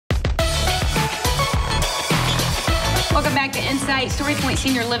back to Insight. StoryPoint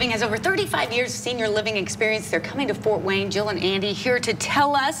Senior Living has over 35 years of senior living experience. They're coming to Fort Wayne. Jill and Andy here to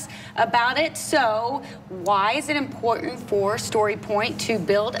tell us about it. So why is it important for StoryPoint to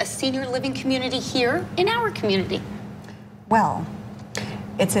build a senior living community here in our community? Well,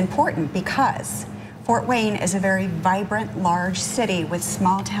 it's important because Fort Wayne is a very vibrant, large city with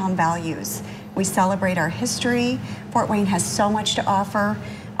small town values. We celebrate our history. Fort Wayne has so much to offer.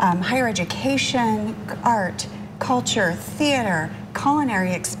 Higher education, art, culture, theater,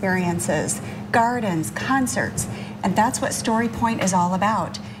 culinary experiences, gardens, concerts, and that's what StoryPoint is all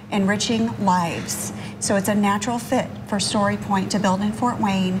about, enriching lives. So it's a natural fit for StoryPoint to build in Fort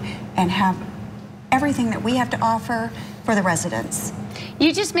Wayne and have everything that we have to offer for the residents.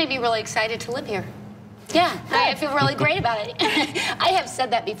 You just made me really excited to live here. Yeah, I feel really great about it. I have said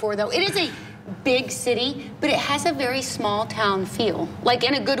that before, though. It is a big city, but it has a very small town feel, like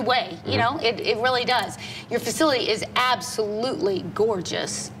in a good way, you know, it really does. Your facility is absolutely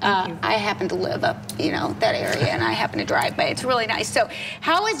gorgeous. I happen to live up, you know, that area, and I happen to drive by. It's really nice. So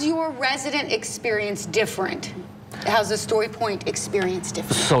how is your resident experience different? How's the StoryPoint experience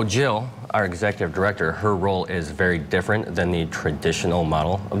different? So Jill, our executive director, her role is very different than the traditional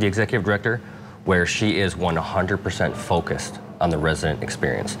model of the executive director, where she is 100% focused on the resident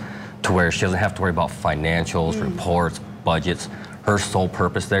experience, to where she doesn't have to worry about financials, reports, budgets. Her sole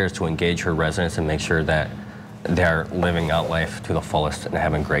purpose there is to engage her residents and make sure that they're living out life to the fullest and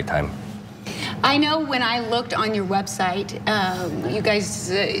having a great time. I know when I looked on your website, you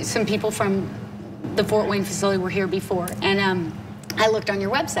guys, some people from the Fort Wayne facility were here before, and I looked on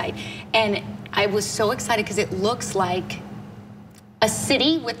your website, and I was so excited because it looks like a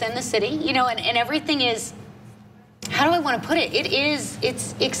city within the city, you know, and everything is, how do I want to put it?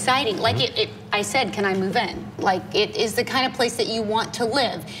 It's exciting. Like I said, can I move in? Like it is the kind of place that you want to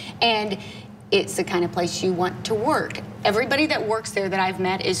live. And it's the kind of place you want to work. Everybody that works there that I've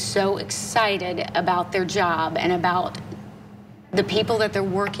met is so excited about their job and about the people that they're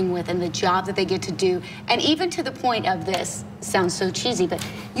working with and the job that they get to do. And even to the point of this, sounds so cheesy, but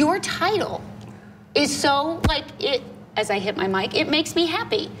your title is so, like, it, as I hit my mic, it makes me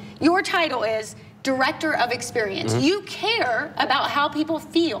happy. Your title is Director of Experience. You care about how people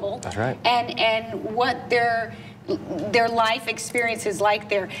feel. That's right. And what their life experience is like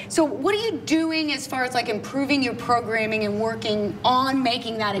there. So what are you doing as far as like improving your programming and working on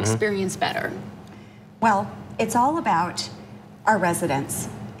making that experience better? Well, it's all about our residents.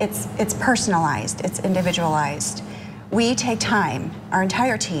 It's personalized, it's individualized. We take time, our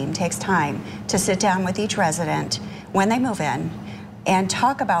entire team takes time to sit down with each resident when they move in and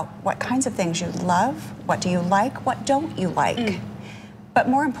talk about what kinds of things you love, what do you like, what don't you like. But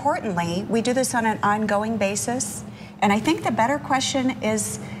more importantly, we do this on an ongoing basis. And I think the better question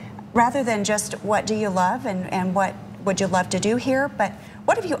is, rather than just what do you love and what would you love to do here, but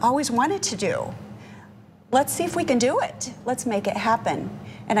what have you always wanted to do? Let's see if we can do it. Let's make it happen.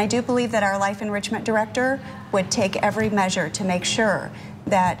 And I do believe that our life enrichment director would take every measure to make sure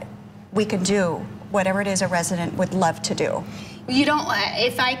that we can do whatever it is a resident would love to do. You don't,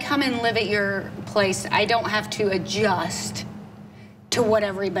 if I come and live at your place, I don't have to adjust to what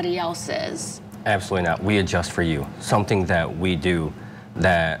everybody else is. Absolutely not. We adjust for you. Something that we do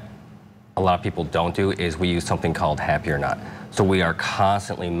that a lot of people don't do is we use something called Happy or Not. So we are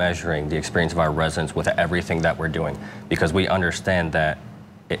constantly measuring the experience of our residents with everything that we're doing, because we understand that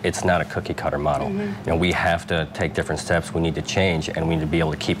it's not a cookie cutter model. You know, we have to take different steps, we need to change, and we need to be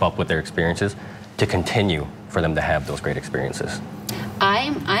able to keep up with their experiences to continue for them to have those great experiences.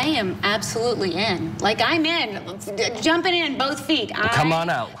 I am absolutely in. Like, I'm in, jumping in both feet. Come on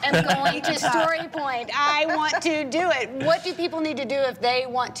out. I'm going to StoryPoint. I want to do it. What do people need to do if they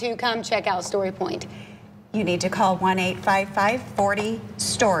want to come check out StoryPoint? You need to call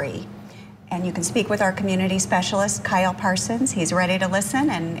 1-855-40-STORY. And you can speak with our community specialist, Kyle Parsons. He's ready to listen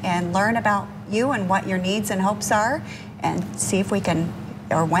and learn about you and what your needs and hopes are, and see if we can,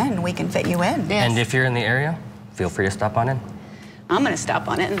 or when we can fit you in. Yes. And if you're in the area, feel free to stop on in. I'm going to stop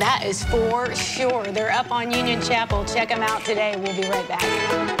on it, and that is for sure. They're up on Union Chapel. Check them out today. We'll be right back.